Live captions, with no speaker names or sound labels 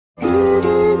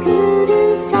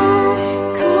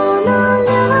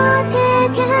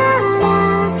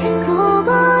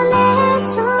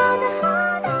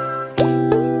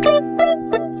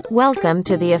Welcome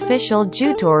to the official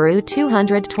Jutoru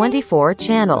 224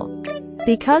 channel.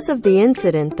 Because of the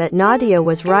incident that Nadia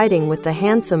was riding with the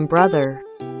handsome brother,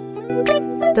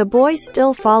 the boy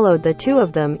still followed the two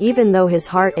of them even though his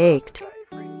heart ached.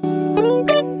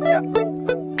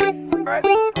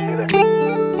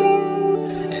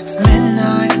 It's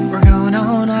midnight, we're going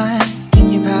all night. Can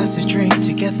you pass a drink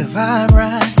to get the vibe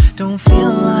right? Don't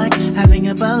feel like having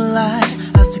a Bud Light.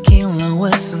 How's tequila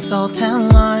with some salt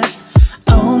and lime?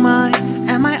 Oh my,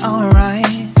 am I alright?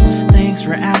 Thanks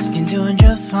for asking, doing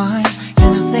just fine.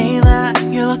 Can I say that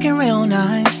you're looking real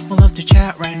nice? We'll love to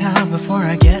chat right now before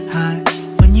I get high.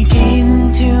 When you gaze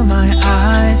into my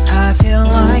eyes, I feel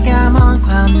like I'm on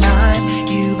cloud nine.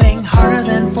 You bang harder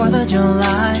than 4th of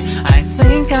July. I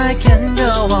think I can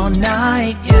go all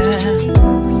night, yeah.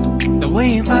 The way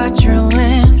you bite your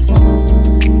lips,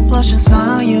 blush and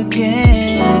smile you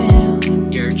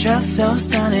give, you're just so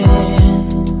stunning.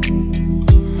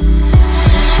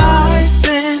 I've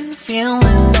been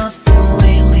feeling nothing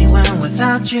lately when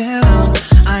without you.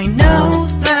 I know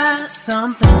that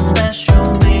something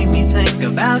special made me think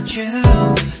about you.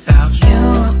 About you,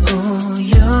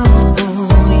 you,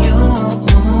 you.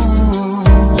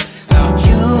 About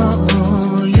you,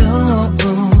 you,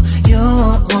 you.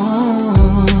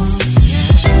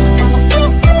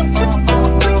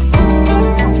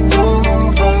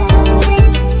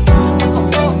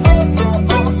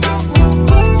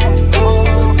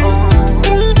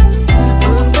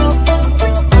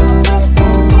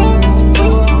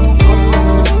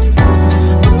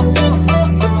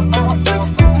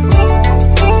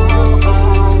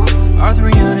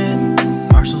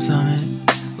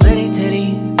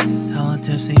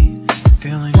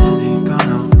 Feeling dizzy,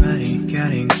 gone already,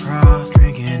 getting cross,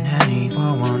 drinking Henny,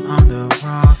 pour one on the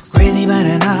rocks. Crazy but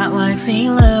not like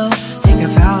CeeLo. Take a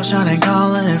foul shot and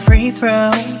call it a free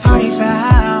throw. Party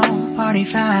foul,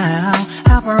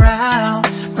 help her out,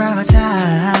 grab a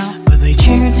towel. But they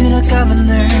cheered to the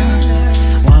governor,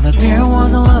 while the beer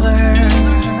was a lover.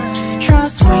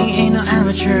 Trust we ain't no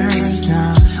amateurs,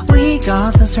 nah, we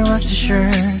got this, so rest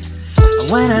assured.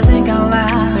 When I think out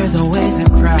loud, there's always a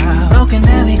crowd. Smoking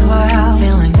heavy cloud,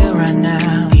 feeling good right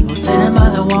now. People sitting by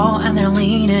the wall and they're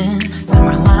leaning. Some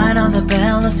are lying on the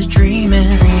bed, lucid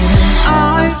dreaming.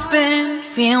 I've been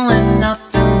feeling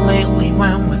nothing lately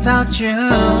when without you.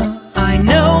 I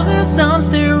know that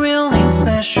something really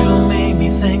special made me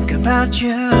think about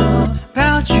you.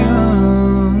 About you.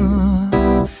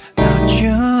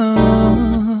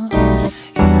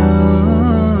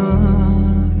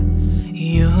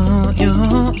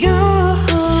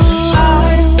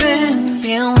 I've been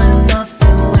feeling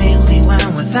nothing lately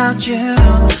when without you.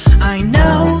 I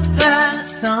know that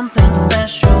something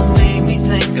special made me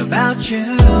think about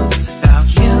you. About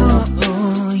you,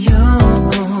 you,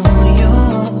 you.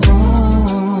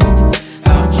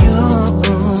 About you,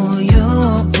 you,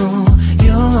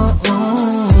 you.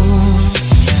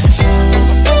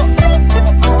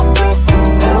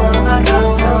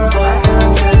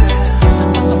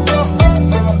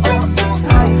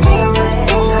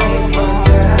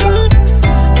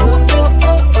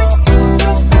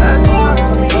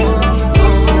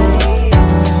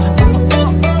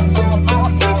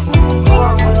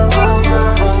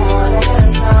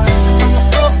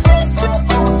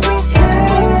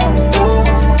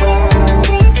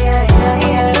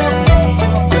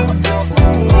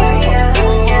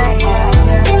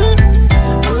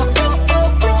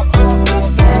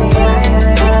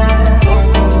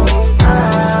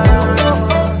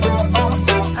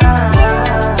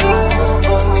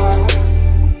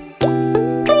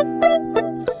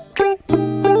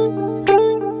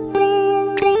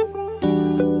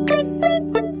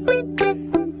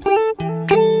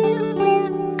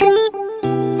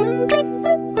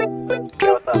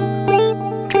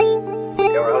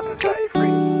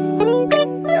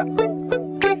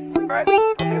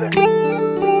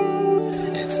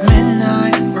 It's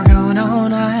midnight, we're going all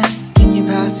night. Can you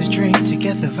pass a drink to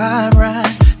get the vibe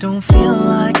right? Don't feel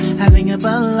like having a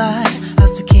Bud Light.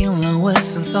 How's tequila with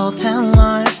some salt and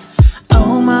lime?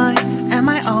 Oh my, am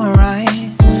I alright?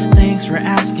 Thanks for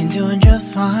asking, doing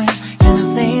just fine. Can I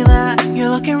say that you're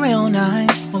looking real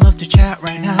nice? We'll love to chat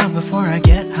right now before I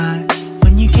get high.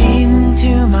 When you gaze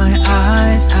into my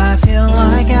eyes, I feel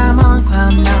like I'm on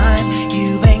cloud nine.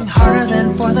 You bang harder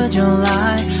than 4th of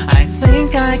July. I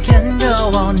think I can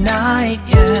go all night,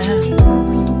 yeah.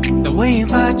 The way you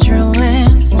bite your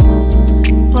lips,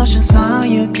 blush and smile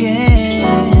you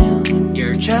give,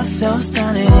 you're just so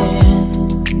stunning.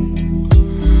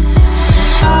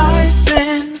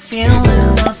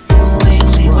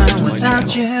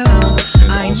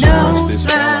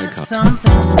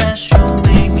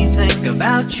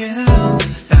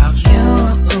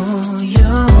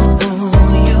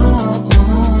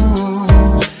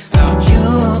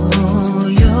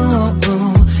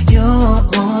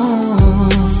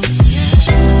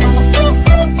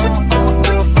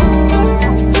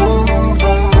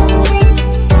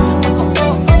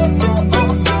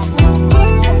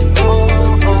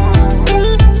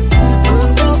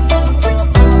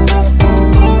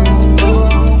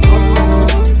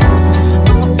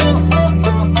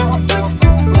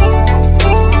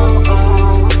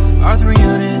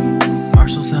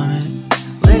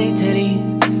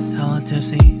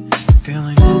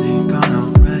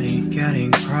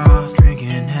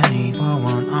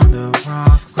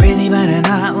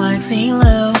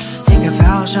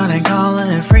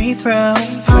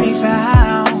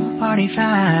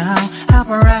 foul. Help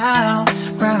her out,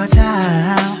 grab a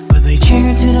towel. But they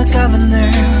cheered to the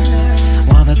governor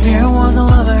while the beer wasn't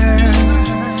lover.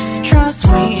 Trust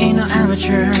we ain't no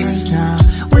amateurs, nah.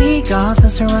 We got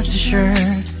this, so rest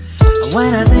assured. But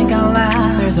when I think out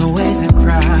loud, there's always a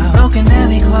crowd. Smoking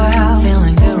heavy cloud,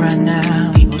 feeling good right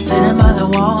now. People sitting by the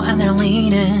wall and they're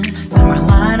leaning. Somewhere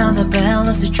lying on the bed,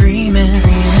 lucid dreaming.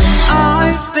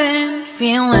 I've been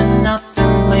feeling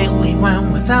nothing lately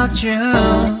when without you.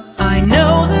 I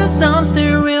know there's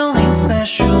something really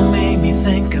special made me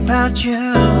think about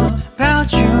you,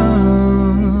 about you,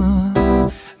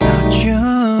 about you,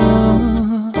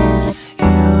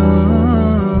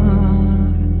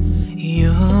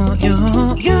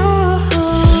 you.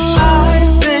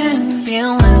 I've been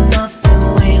feeling nothing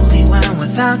lately when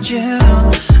without you.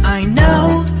 I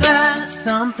know that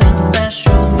something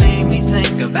special made me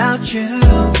think about you,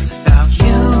 about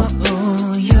you,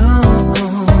 you.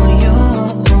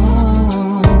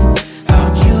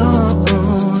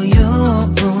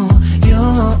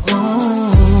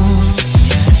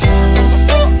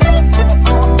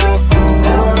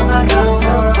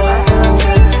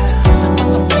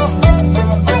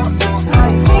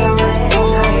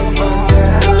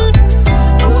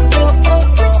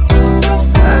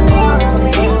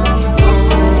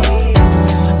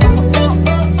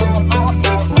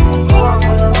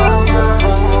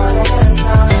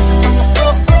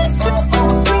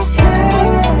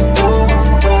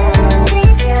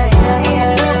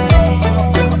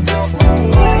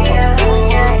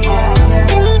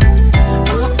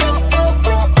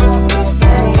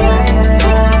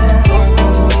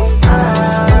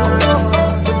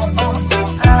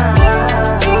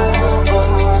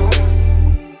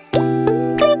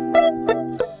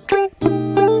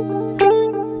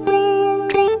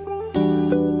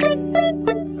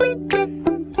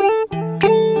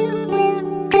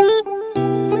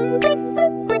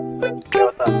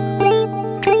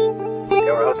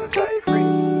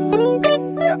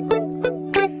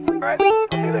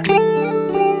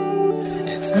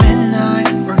 It's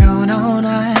midnight, we're going all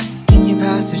night. Can you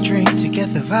pass a drink to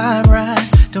get the vibe right?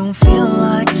 Don't feel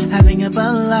like having a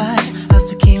Bud Light. How's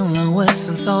tequila with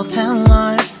some salt and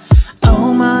lime?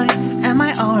 Oh my, am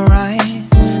I alright?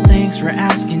 Thanks for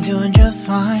asking, doing just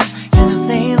fine. Can I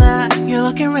say that you're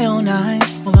looking real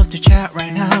nice? We'll have to chat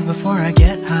right now before I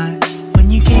get high. When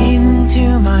you gaze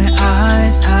into my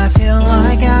eyes, I feel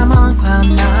like I'm on cloud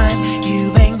nine.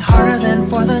 You bang harder than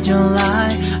 4th of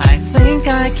July. I think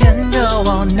I can go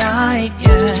all night,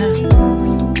 yeah.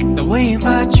 The way you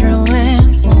bite your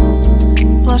lips,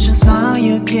 blush and smile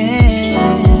you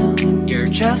give, you're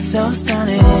just so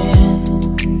stunning.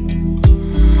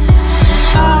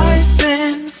 I've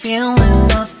been feeling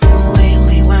nothing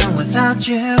lately when without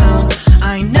you.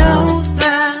 I know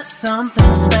that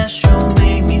something special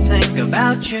made me think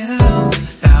about you,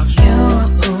 about you,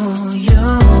 you,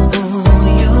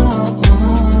 you,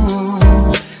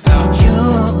 about you,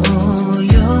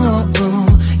 you,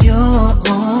 you.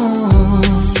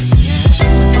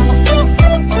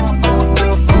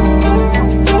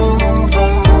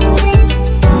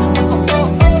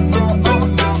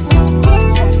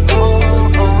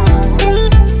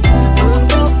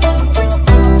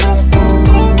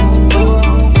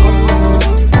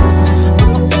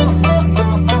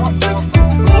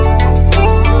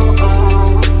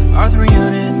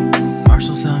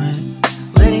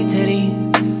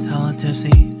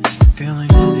 Feeling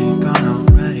dizzy, gone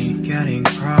already, getting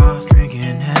cross.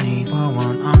 Drinking Henny, pour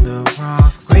one on the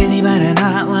rocks. Crazy but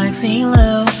not like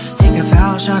CeeLo. Take a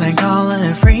foul shot and call it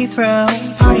a free throw.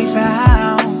 Party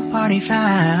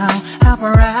foul, help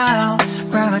her out,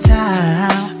 grab a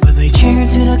towel. But they cheered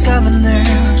to the governor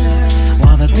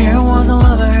while the beer wasn't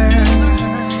lover.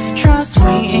 Trust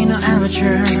we ain't no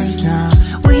amateurs, nah.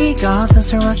 We got this,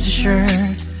 so rest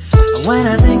assured. But when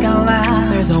I think out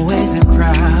loud, there's always a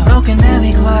crowd. Smoking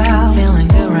heavy cloud, feeling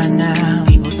good right now.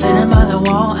 People sitting by the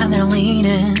wall and they're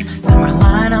leaning. Somewhere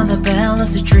lying on the bed,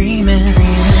 lucid dreaming.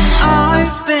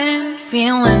 I've been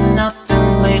feeling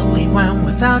nothing lately when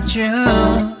without you.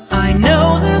 I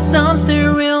know there's something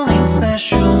really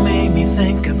special made me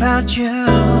think about you,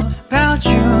 about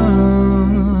you,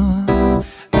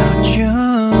 about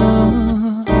you.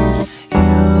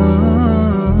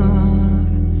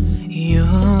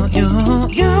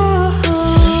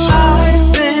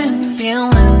 I've been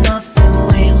feeling nothing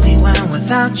lately when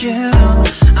without you.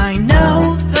 I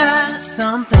know that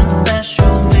something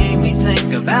special made me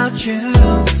think about you,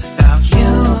 about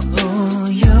you,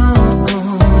 you,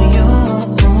 you,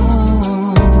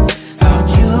 about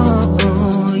you,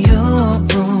 you,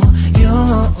 you.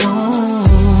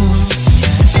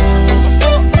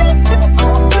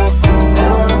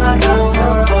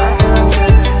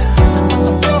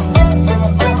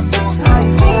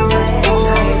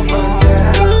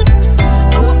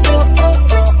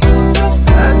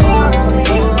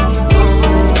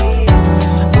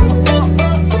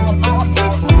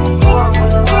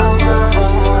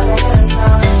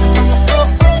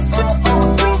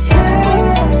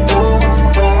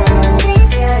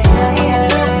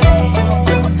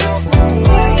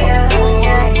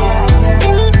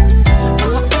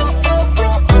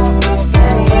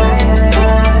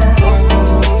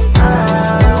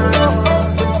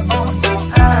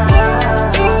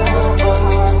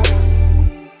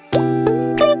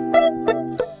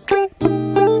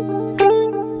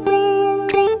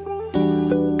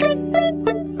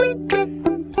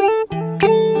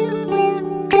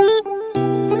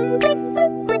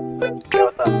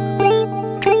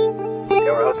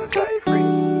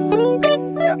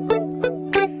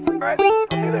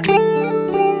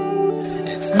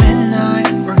 midnight,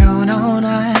 we're going all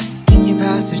night. Can you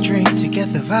pass a drink to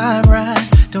get the vibe right?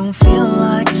 Don't feel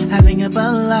like having a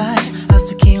Bud Light. How's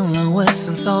tequila with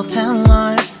some salt and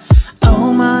lime?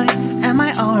 Oh my, am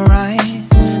I alright?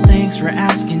 Thanks for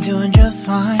asking, doing just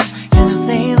fine. Can I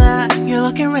say that you're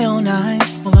looking real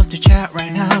nice? We'll love to chat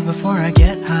right now before I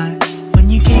get high. When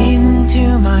you gaze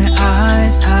into my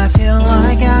eyes, I feel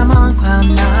like I'm on cloud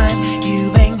nine.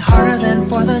 You bang harder than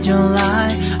 4th of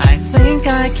July. I think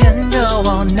I can go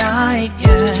all night,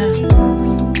 yeah.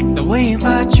 The way you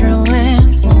bite your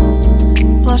lips,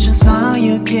 blush and smile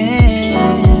you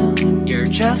give, you're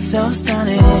just so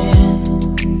stunning.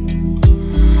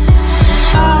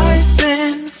 I've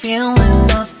been feeling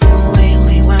nothing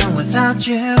lately when without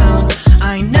you.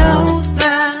 I know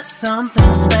that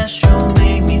something special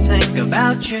made me think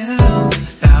about you.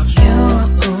 About you,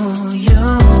 you,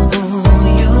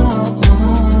 you.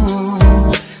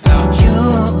 About you,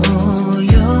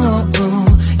 you,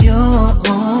 you.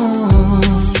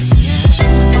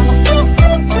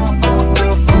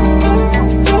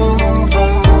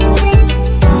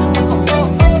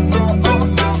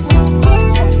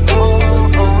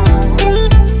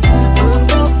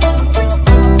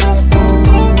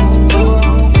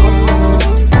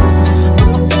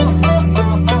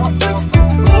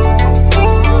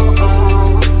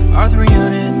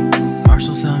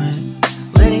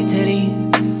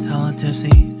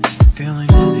 Feeling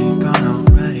dizzy, gone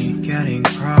already, getting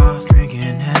cross,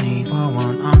 drinking Henny, pour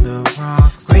one on the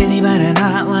rocks. Crazy but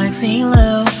not like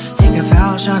CeeLo. Take a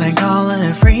foul shot and call it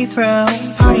a free throw.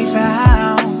 Party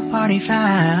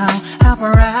foul, help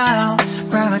her out,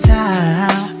 grab a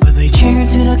towel. But they cheered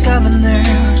to the governor,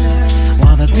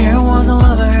 while the beer was a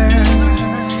lover.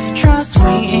 Trust we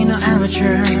ain't no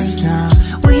amateurs, nah,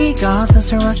 we got this,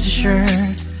 so rest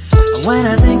assured. When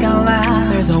I think out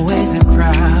loud, there's always a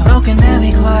crowd. Smoking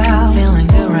heavy cloud, feeling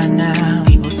good right now.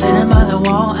 People sitting by the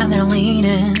wall and they're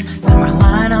leaning. Some are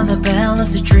lying on the bed,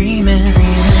 lucid dreaming.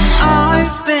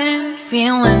 I've been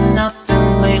feeling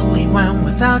nothing lately when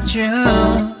without you.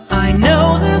 I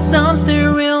know that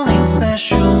something really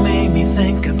special made me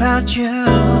think about you.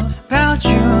 About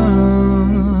you,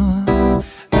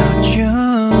 about you.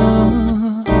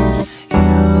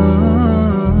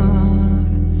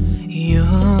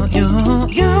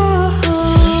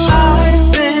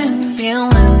 I've been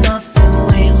feeling nothing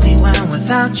lately when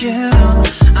without you.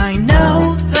 I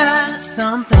know that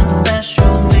something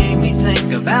special made me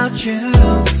think about you.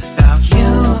 About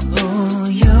you,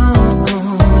 you,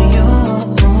 you.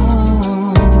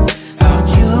 About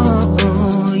you,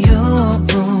 you,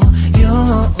 you.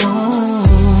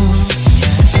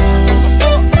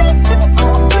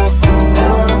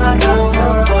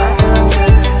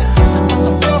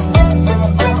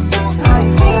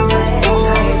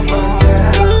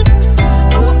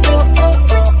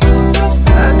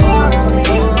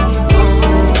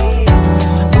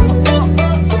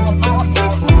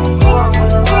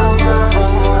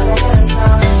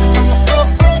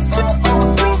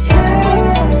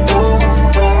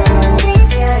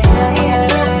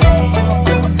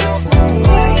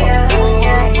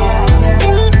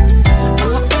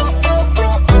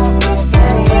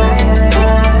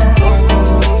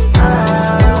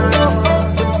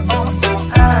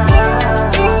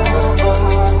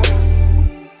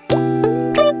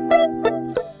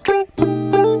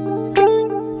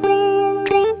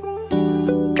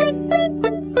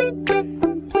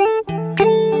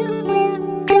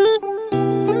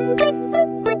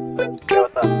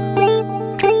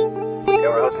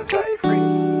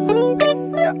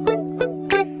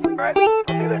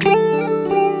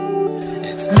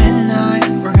 It's midnight,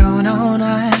 we're going all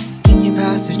night. Can you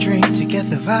pass a drink to get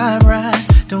the vibe right?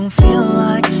 Don't feel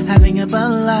like having a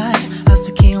Bud Light. How's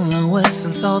tequila with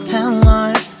some salt and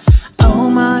lime? Oh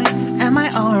my, am I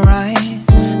alright?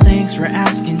 Thanks for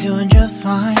asking, doing just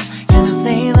fine. Can I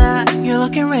say that you're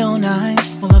looking real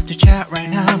nice? We'll love to chat right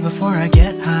now before I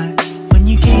get high. When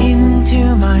you gaze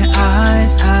into my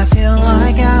eyes, I feel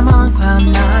like I'm on cloud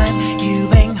nine. You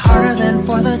bang harder than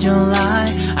 4th of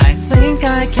July. I think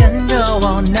I can go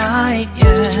all night,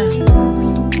 yeah.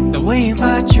 The way you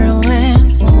bite your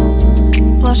lips,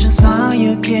 blush and smile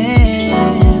you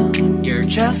give, you're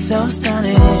just so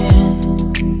stunning.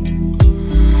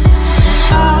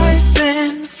 I've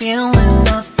been feeling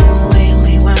nothing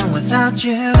lately when without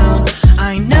you.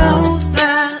 I know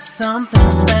that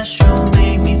something special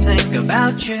made me think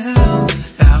about you.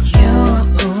 About you,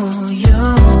 you,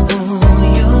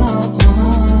 you.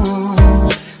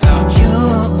 About you,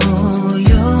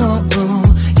 you,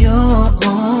 you.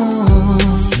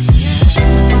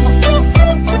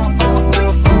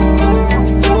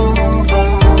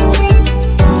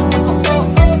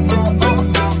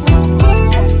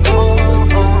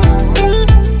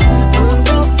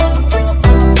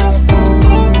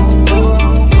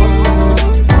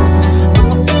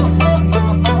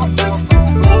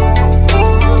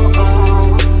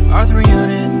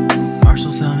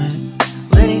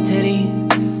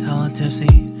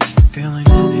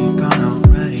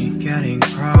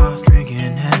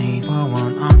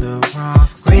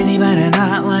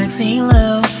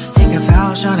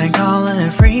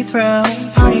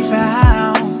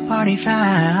 party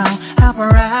foul. Help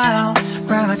her out,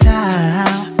 grab a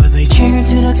towel. But they cheered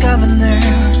to the governor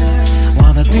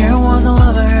while the beer was all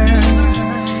over her.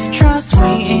 Trust we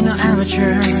ain't no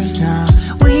amateurs, nah.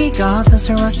 We got this,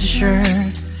 so rest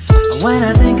assured. When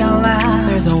I think out loud,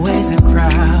 there's always a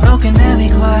crowd. Smoking heavy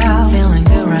cloud, feeling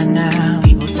good right now.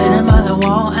 People sitting by the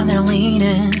wall and they're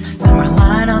leaning. Some are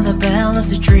lying on the bed,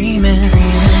 lucid dreaming.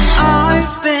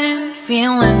 I've been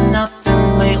feeling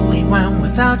nothing lately when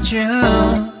without you.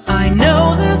 I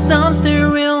know that something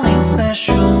really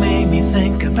special made me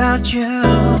think about you.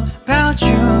 About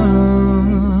you.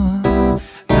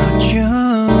 About you.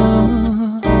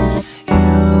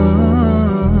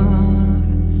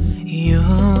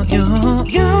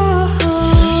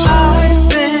 I've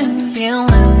been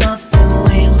feeling nothing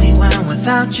lately when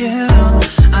without you.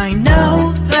 I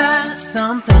know that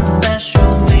something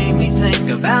special made me think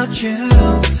about you.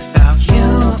 About you,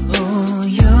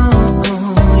 you,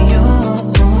 you.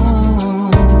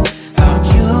 About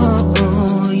you,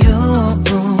 you,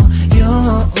 you.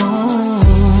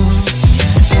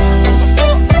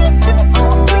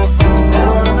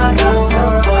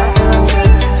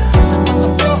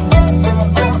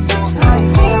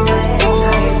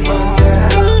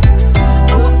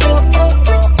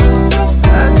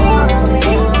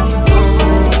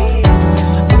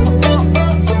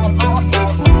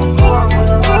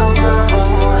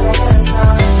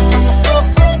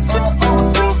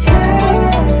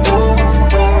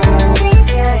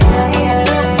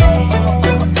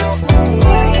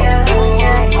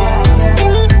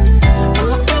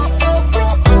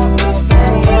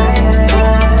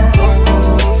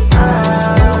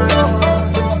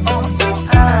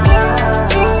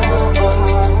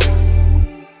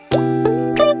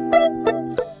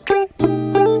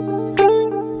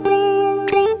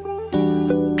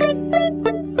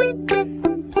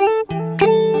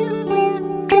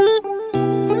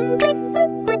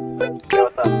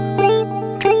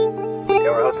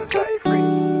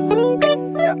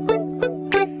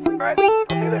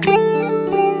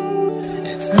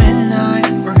 It's midnight,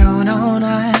 we're going all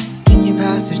night. Can you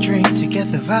pass a drink to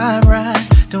get the vibe right?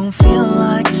 Don't feel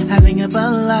like having a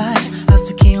Bud Light. How's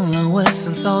tequila with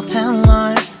some salt and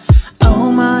lime?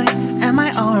 Oh my, am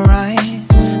I alright?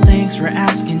 Thanks for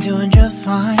asking, doing just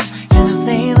fine. Can I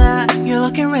say that you're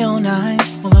looking real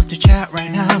nice? We'll have to chat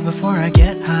right now before I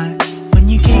get high. When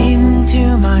you gaze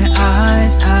into my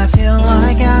eyes, I feel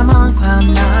like I'm on cloud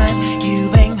nine. You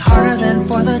bang harder than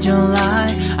 4th of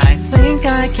July. I think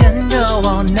I can go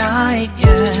all night,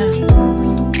 yeah.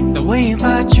 The way you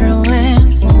bite your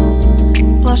lips,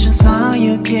 blush and smile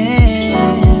you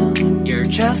give, you're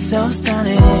just so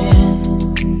stunning.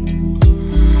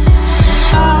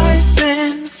 I've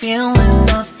been feeling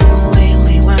nothing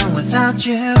lately when without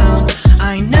you.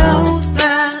 I know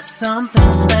that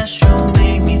something special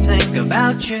made me think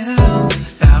about you.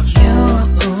 About you,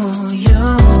 you,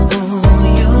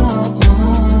 you.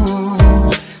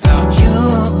 About you,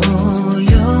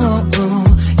 you,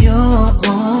 you.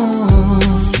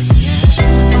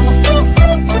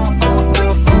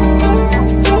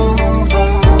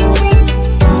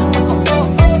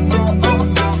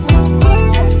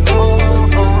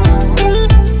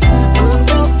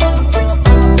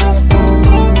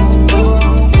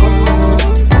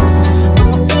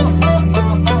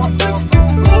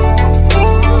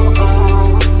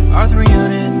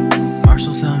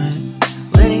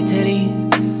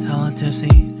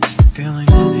 Feeling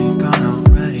dizzy, gone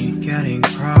already, getting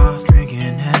cross,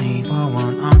 drinking Henny, pour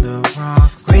one on the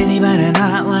rocks. Crazy but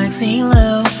not like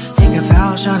CeeLo. Take a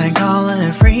foul shot and call it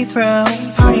a free throw.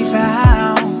 Party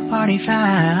foul,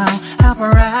 help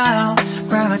her out,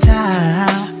 grab a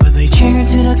towel. But they cheered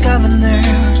to the governor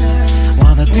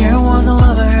while the beer was all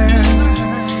over her.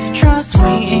 Trust we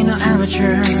ain't no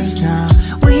amateurs, nah.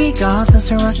 We got this,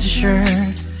 so rest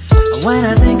assured. When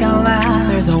I think out loud,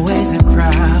 there's always a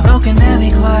crowd. Smoking heavy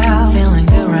cloud, feeling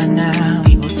good right now.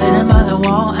 People sitting by the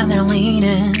wall and they're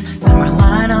leaning. Some are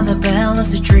lying on the bed,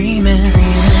 lucid dreaming.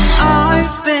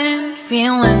 I've been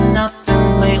feeling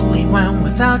nothing lately when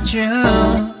without you.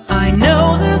 I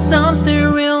know that something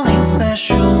really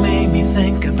special made me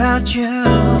think about you.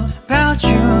 About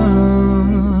you.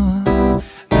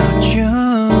 About you.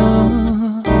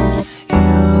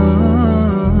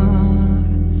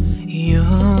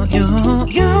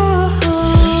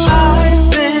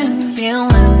 I've been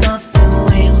feeling nothing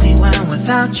lately when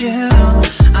without you.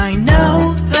 I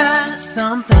know that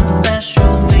something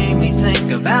special made me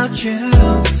think about you.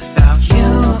 About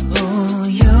you,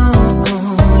 you,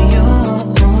 you.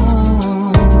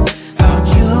 About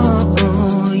you,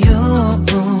 you,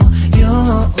 you.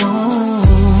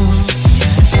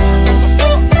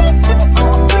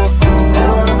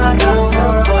 Oh my God.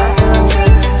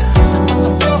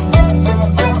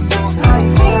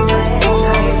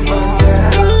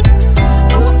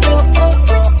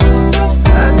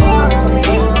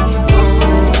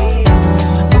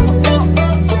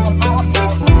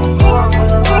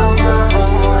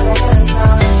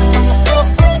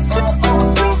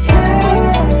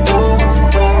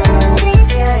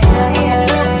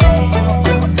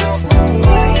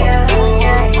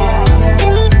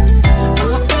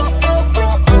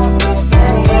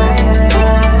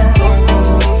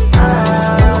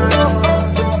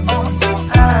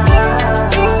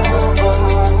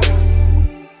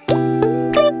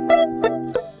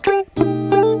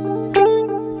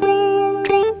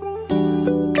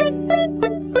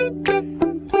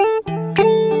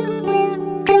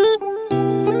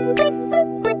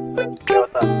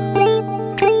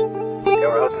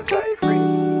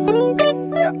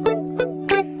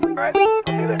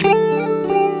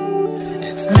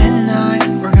 It's midnight,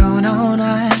 we're going all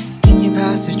night. Can you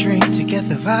pass a drink to get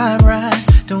the vibe right?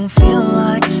 Don't feel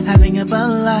like having a Bud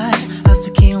Light. How's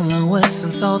tequila with some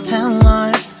salt and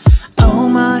lime? Oh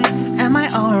my, am I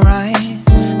alright?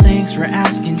 Thanks for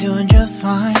asking, doing just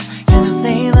fine. Can I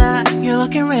say that you're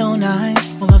looking real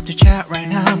nice? We'll love to chat right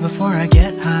now before I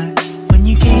get high. When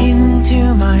you gaze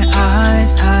into my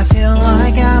eyes, I feel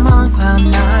like I'm on cloud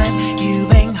nine. You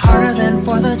bang harder than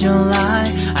 4th of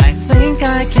July. I think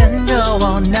I can go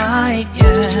all night,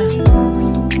 yeah.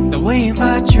 The way you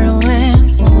bite your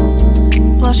lips,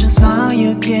 blush and smile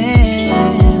you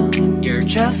give, you're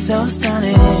just so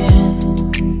stunning.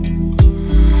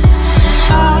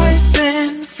 I've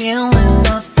been feeling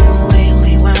nothing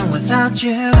lately when without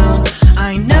you.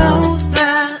 I know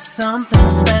that something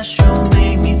special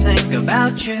made me think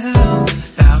about you.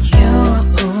 About you,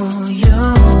 you,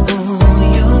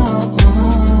 you.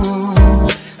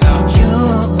 About you,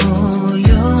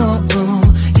 you,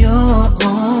 you.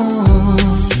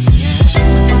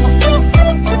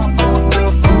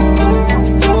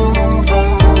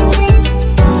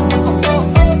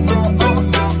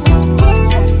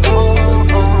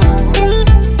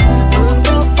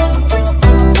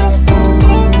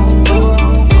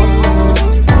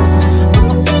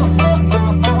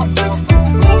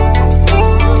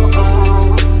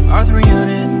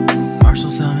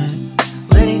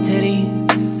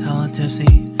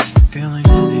 Feeling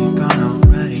dizzy, gone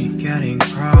already, getting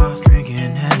cross,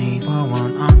 drinking Henny, pour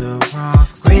one on the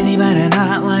rocks. Crazy but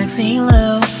not like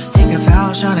CeeLo. Take a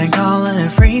foul shot and call it a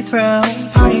free throw.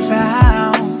 Party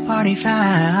foul,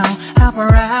 help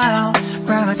her out,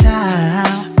 grab a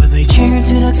towel. But they cheered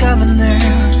to the governor,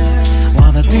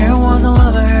 while the beer was a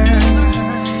lover.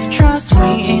 Trust we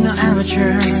ain't no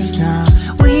amateurs, nah,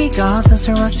 we got this,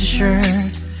 so rest assured.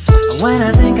 When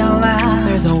I think out loud,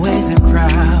 there's always a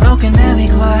crowd. Smoking heavy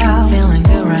cloud, feeling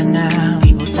good right now.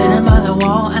 People sitting by the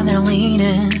wall and they're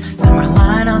leaning. Some are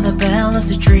lying on the bed,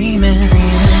 lucid dreaming.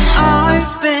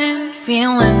 I've been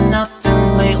feeling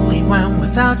nothing lately when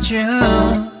without you.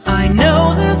 I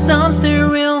know that something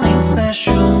really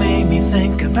special made me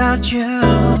think about you.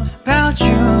 About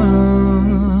you.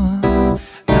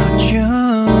 About you.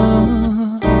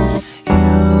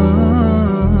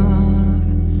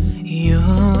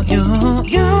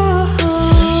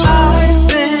 I've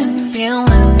been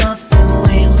feeling nothing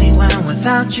lately when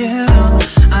without you.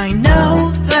 I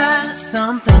know that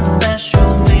something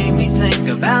special made me think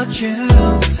about you.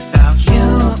 About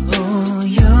you,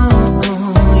 you,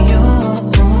 you.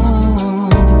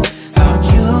 About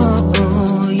you,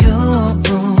 you,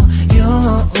 you.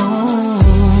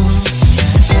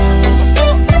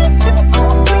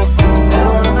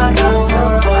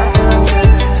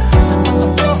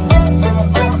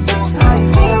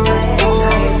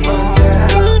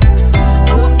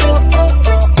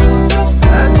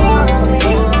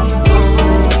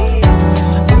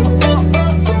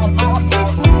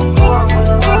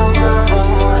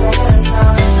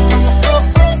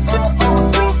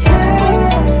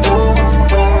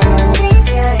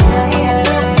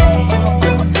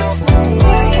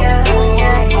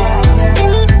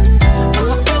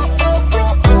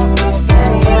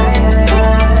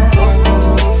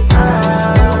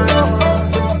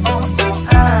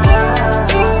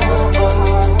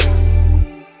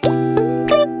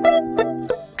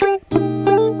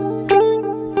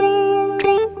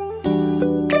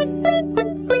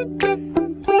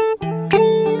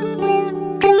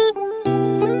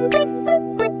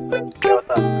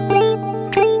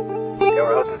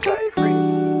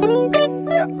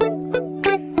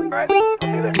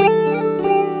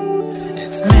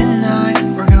 It's midnight,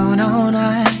 we're going all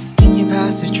night. Can you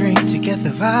pass a drink to get the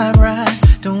vibe right?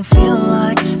 Don't feel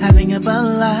like having a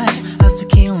Bud Light. How's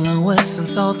tequila with some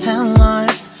salt and lime?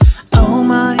 Oh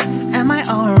my, am I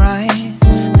alright?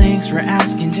 Thanks for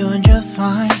asking, doing just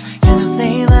fine. Can I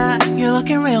say that you're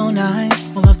looking real nice?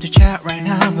 We'll love to chat right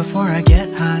now before I get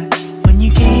high. When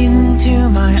you gaze into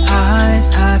my eyes,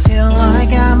 I feel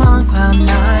like I'm on cloud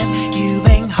nine. You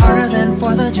bang harder than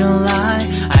 4th of July.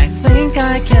 I think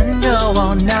I can go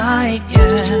all night,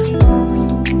 yeah.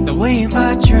 The way you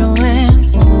bite your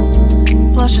lips,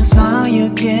 blush and smile you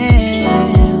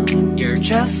give, you're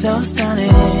just so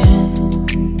stunning.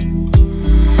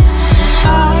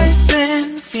 I've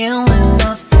been feeling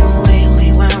nothing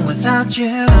lately when without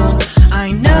you.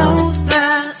 I know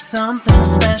that something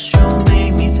special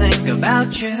made me think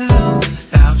about you.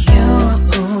 About you,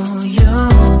 you,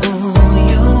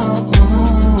 you.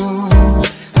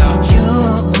 About you,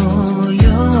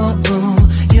 you,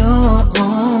 you.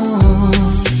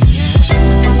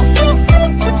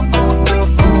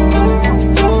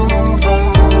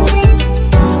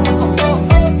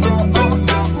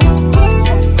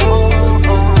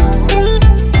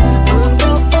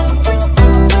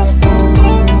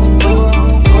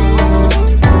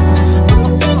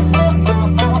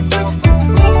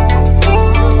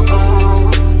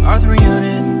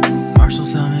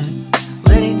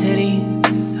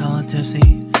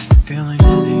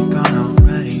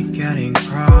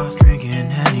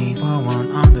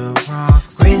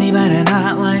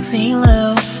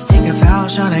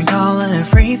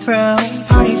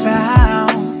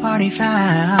 party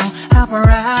foul. Help her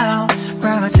out,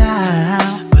 grab a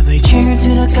towel. But they cheered to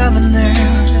the governor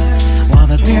while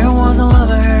the beer was all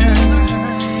over her.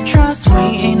 Trust we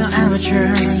ain't no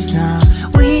amateurs, nah.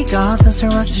 We got this, so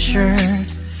rest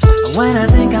assured. But when I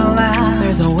think out loud,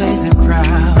 there's always a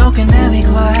crowd. Smoking heavy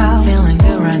cloud, feeling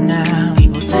good right now.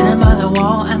 People sitting by the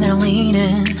wall and they're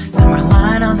leaning. Some are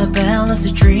lying on the bed,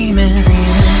 lucid dreaming.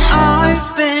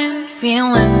 I've been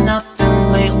feeling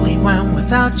nothing lately when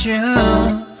without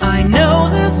you. I know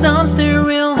there's something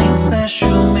really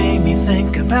special made me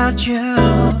think about you,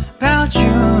 about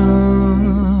you,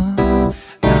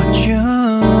 about you.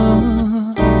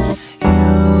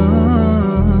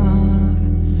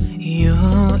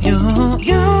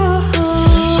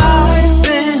 I've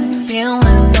been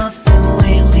feeling nothing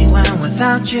lately when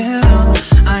without you.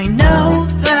 I know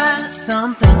that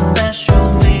something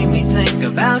special made me think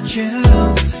about you,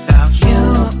 about you,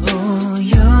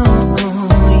 you,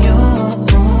 you,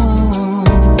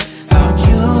 about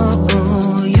you,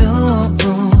 you,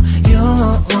 you.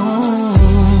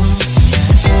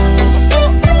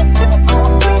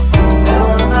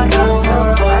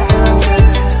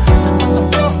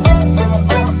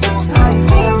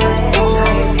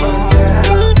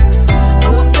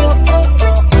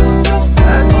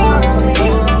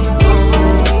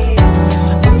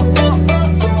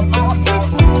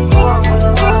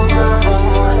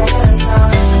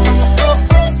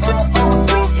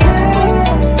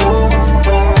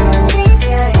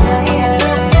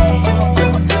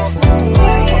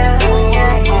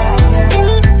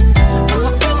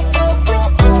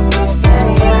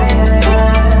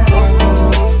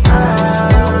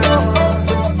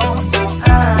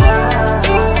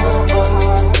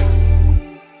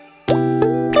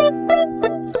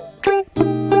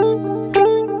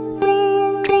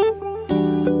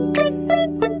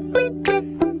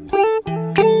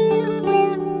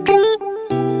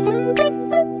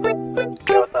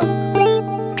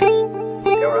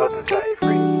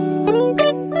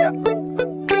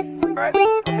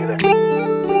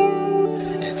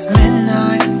 It's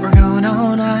midnight, we're going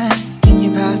all night. Can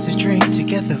you pass a drink to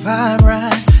get the vibe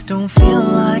right? Don't feel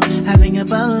like having a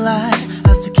Bud Light.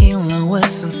 How's tequila with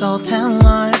some salt and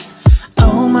lime?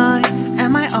 Oh my,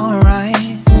 am I alright?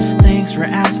 Thanks for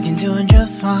asking, doing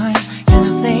just fine. Can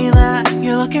I say that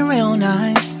you're looking real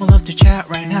nice? We'll love to chat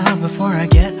right now before I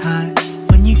get high.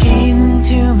 When you gaze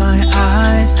into my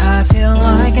eyes, I feel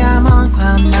like I'm on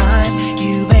cloud nine.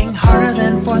 You bang harder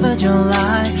than 4th of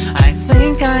July. I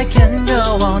think I can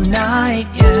go all night,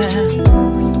 yeah.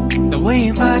 The way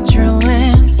you bite your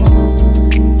lips,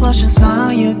 blush and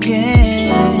smile you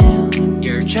give,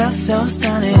 you're just so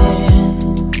stunning.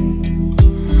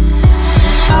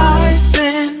 I've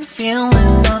been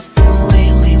feeling nothing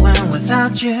lately when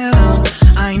without you.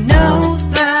 I know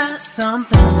that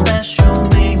something special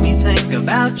made me think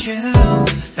about you,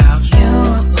 about you,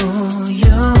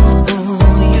 you,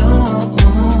 you,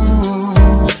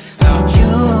 about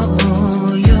you,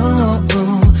 you,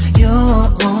 you.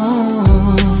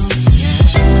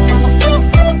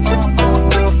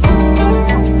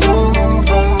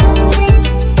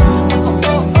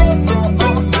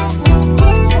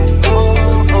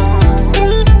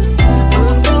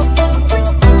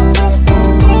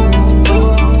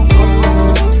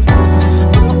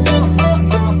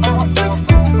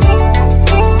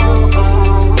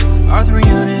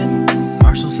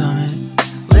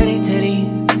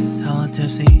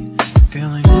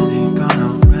 Feeling dizzy, gone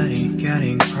already,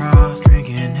 getting cross,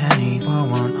 drinking Henny, pour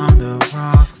one on the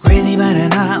rocks. Crazy but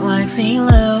not like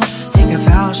CeeLo. Take a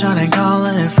foul shot and call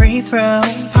it a free throw.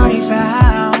 Party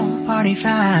foul,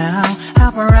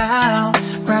 help her out,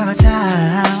 grab a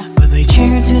towel. But they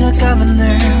cheered to the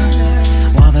governor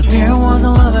while the beer was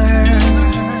all over her.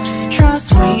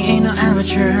 Trust we ain't no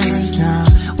amateurs, nah.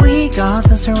 We got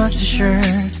this, so rest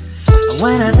assured.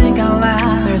 When I think out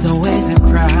loud, there's always a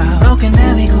crowd. Smoking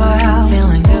heavy cloud,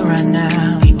 feeling good right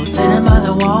now. People sitting by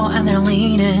the wall and they're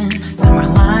leaning. Some are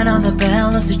lying on the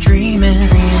bed, lucid dreaming.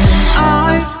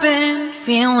 I've been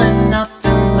feeling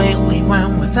nothing lately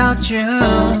when without you.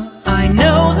 I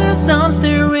know there's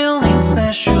something really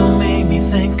special made me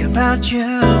think about you,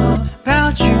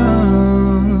 about you,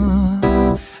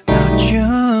 about you.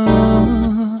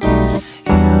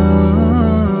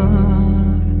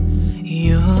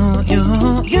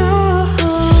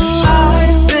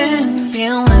 I've been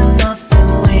feeling nothing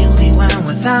lately when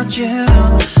without you.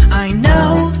 I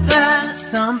know that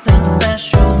something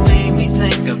special made me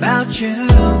think about you,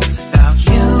 about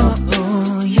you,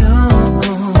 you,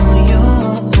 you,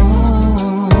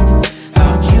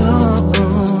 about you,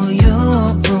 you,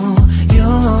 you.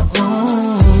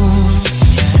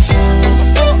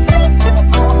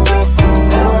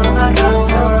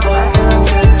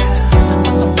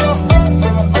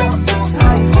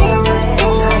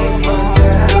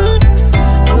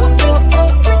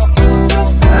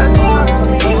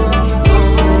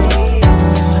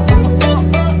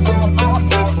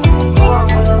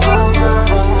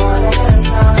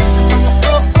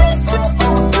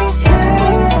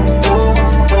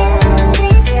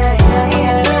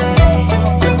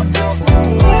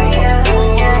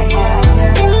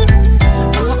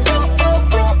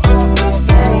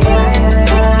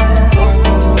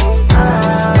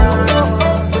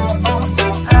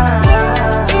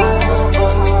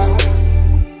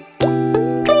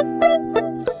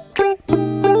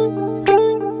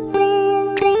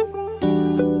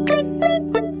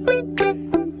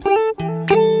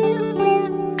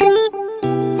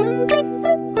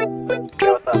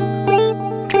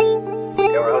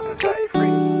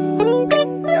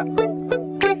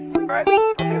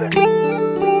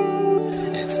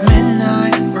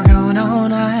 midnight, we're going all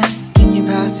night. Can you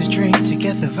pass a drink to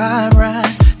get the vibe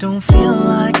right? Don't feel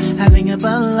like having a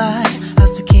Bud Light.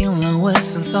 How's tequila with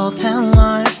some salt and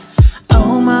lime?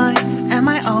 Oh my, am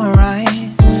I alright?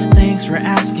 Thanks for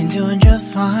asking, doing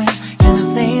just fine. Can I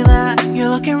say that you're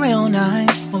looking real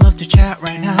nice? We'll love to chat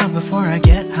right now before I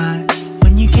get high.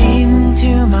 When you gaze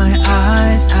into my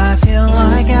eyes, I feel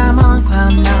like I'm on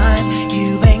cloud nine.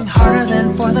 You bang harder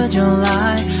than 4th of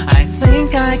July. I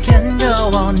think I can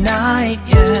go all night,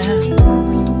 yeah.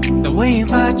 The way you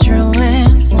bite your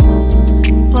lips,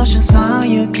 blush and smile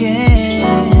you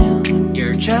give,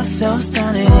 you're just so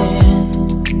stunning.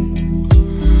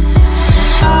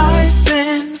 I've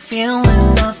been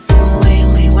feeling nothing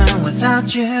lately when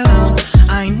without you.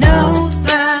 I know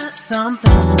that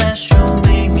something special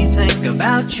made me think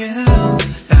about you.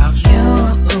 About you,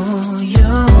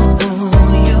 you,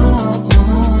 you.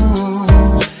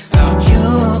 About you,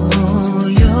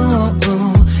 you,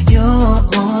 you.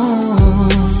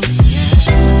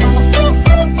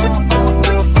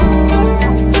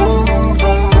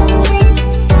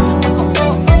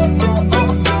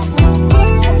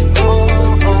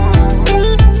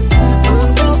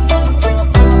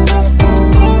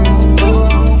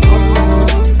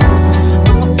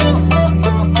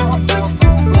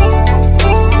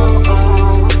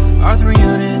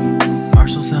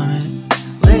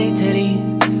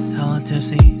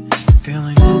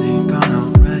 Feeling dizzy, gone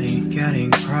already,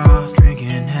 getting cross.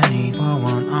 Drinking Henny, pour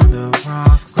one on the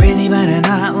rocks. Crazy but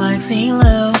not like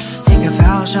CeeLo. Take a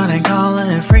foul shot and call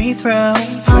it a free throw.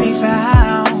 Party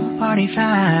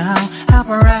foul, help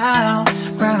her out,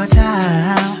 grab a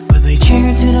towel. But they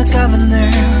cheered to the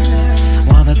governor,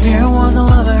 while the beer was a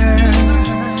lover.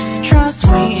 Trust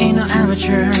we ain't no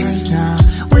amateurs, nah.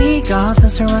 We got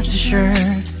this, so rest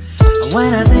assured.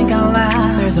 When I think out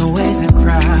loud, there's always a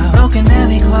crowd. Smoking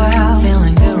heavy cloud,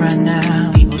 feeling good right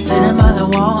now. People sitting by the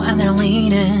wall and they're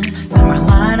leaning. Some are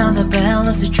lying on the bed,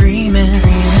 lucid dreaming.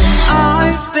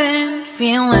 I've been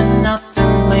feeling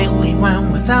nothing lately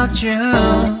when without you.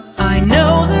 I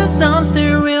know that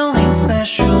something really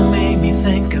special made me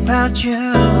think about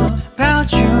you.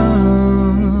 About you,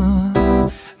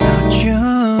 about you.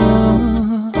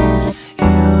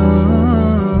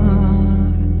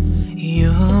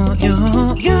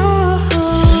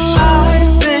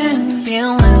 I've been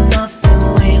feeling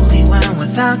nothing lately when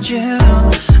without you.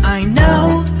 I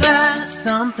know that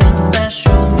something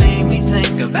special made me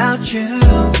think about you.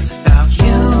 About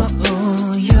you,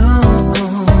 you,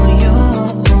 you.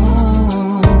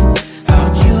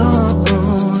 About you,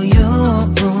 you,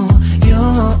 you.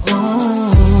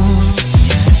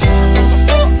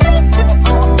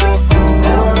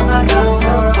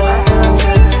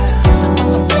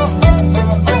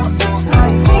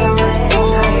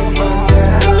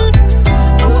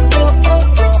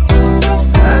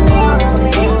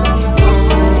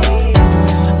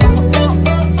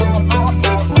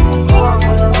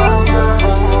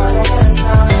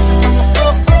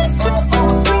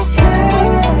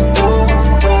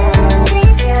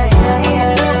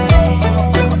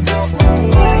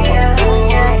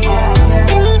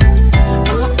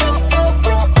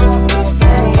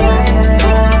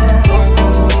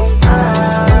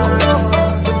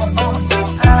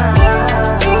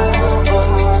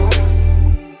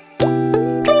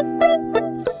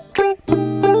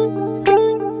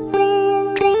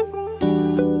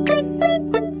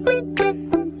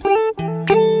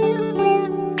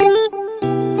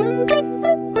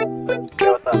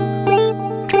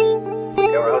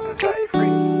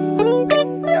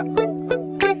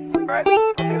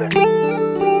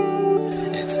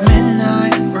 It's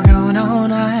midnight, we're going all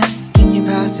night. Can you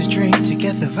pass a drink to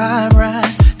get the vibe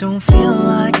right? Don't feel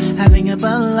like having a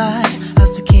Bud Light.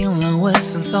 How's tequila with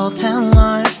some salt and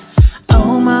lime?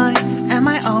 Oh my, am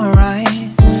I alright?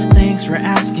 Thanks for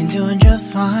asking, doing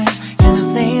just fine. Can I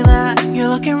say that you're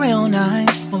looking real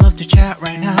nice? We'll love to chat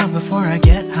right now before I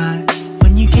get high.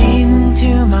 When you gaze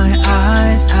into my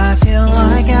eyes, I feel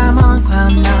like I'm